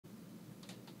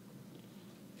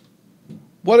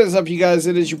What is up, you guys?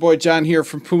 It is your boy John here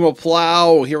from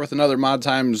PUMAPLOW, here with another Mod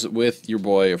Times with your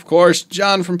boy, of course,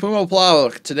 John from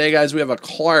PUMAPLOW. Today, guys, we have a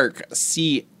Clark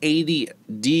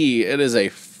C80D. It is a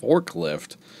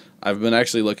forklift. I've been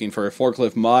actually looking for a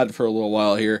forklift mod for a little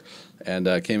while here, and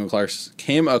came across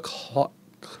the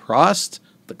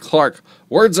Clark.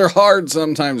 Words are hard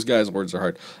sometimes, guys. Words are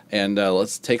hard. And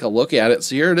let's take a look at it.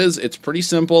 So here it is. It's pretty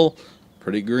simple,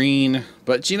 pretty green,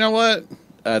 but you know what?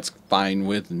 That's fine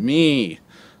with me.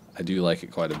 I do like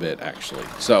it quite a bit, actually.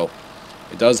 So,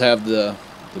 it does have the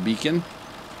beacon,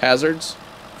 hazards,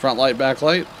 front light, back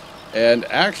light, and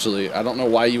actually, I don't know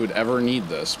why you would ever need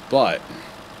this, but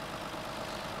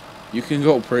you can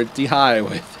go pretty high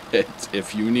with it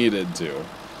if you needed to.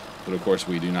 But of course,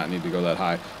 we do not need to go that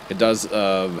high. It does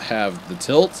have the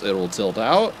tilt. It will tilt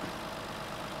out,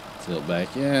 tilt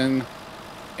back in,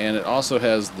 and it also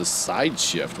has the side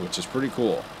shift, which is pretty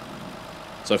cool.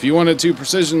 So if you wanted to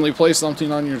precisionally place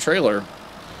something on your trailer,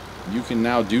 you can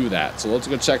now do that. So let's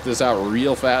go check this out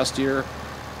real fast here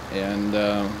and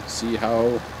see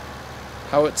how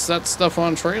it sets stuff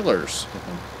on trailers.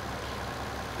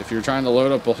 If you're trying to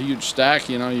load up a huge stack,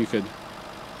 you know, you could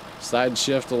side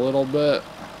shift a little bit.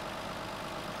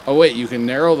 Oh wait, you can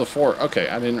narrow the fork. Okay,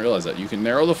 I didn't realize that. You can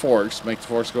narrow the forks, make the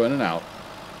forks go in and out,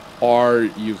 or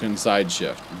you can side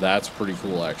shift. That's pretty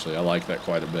cool, actually. I like that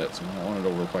quite a bit, so I don't want it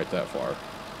over quite that far.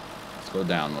 Go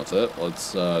down with it.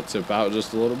 Let's tip out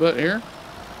just a little bit here.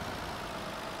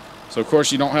 So of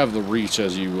course you don't have the reach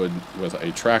as you would with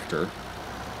a tractor,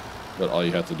 but all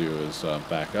you have to do is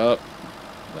back up,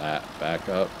 back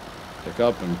up, pick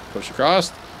up and push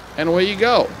across, and away you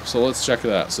go. So let's check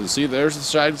it out. So see, there's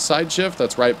the side shift.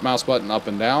 That's right mouse button up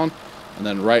and down, and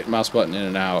then right mouse button in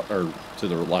and out, or to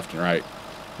the left and right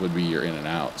would be your in and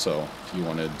out. So if you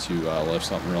wanted to lift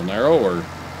something real narrow or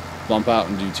bump out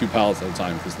and do 2 pallets at a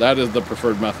time, because that is the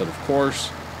preferred method, of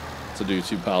course, to do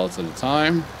 2 pallets at a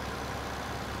time,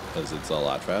 because it's a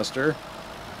lot faster.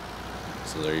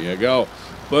 So there you go.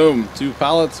 Boom, 2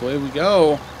 pallets, away we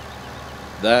go.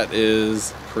 That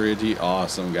is pretty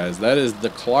awesome, guys. That is the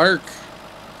Clark,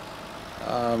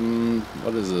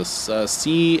 what is this,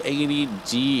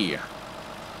 C80D.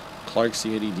 Clark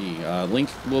C80D. Link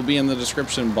will be in the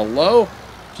description below.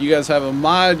 If you guys have a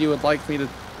mod you would like me to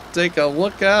take a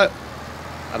look at,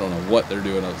 I don't know what they're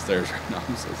doing upstairs right now.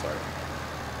 I'm so sorry.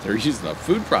 They're using a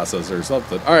food processor or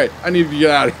something. Alright, I need to get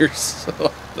out of here. So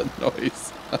the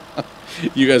noise.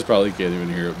 You guys probably can't even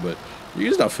hear it, but you're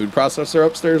using a food processor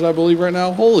upstairs, I believe, right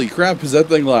now. Holy crap, is that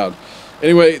thing loud?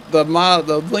 Anyway, the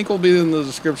link will be in the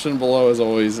description below as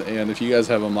always, and if you guys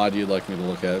have a mod you'd like me to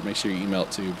look at, make sure you email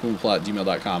it to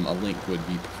pumaplow@gmail.com. A link would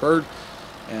be preferred,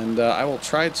 and I will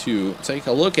try to take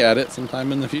a look at it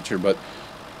sometime in the future, but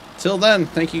till then,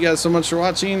 thank you guys so much for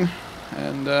watching,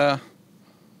 and I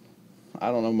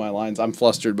don't know my lines. I'm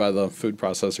flustered by the food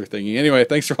processor thingy. Anyway,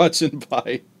 thanks for watching.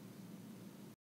 Bye.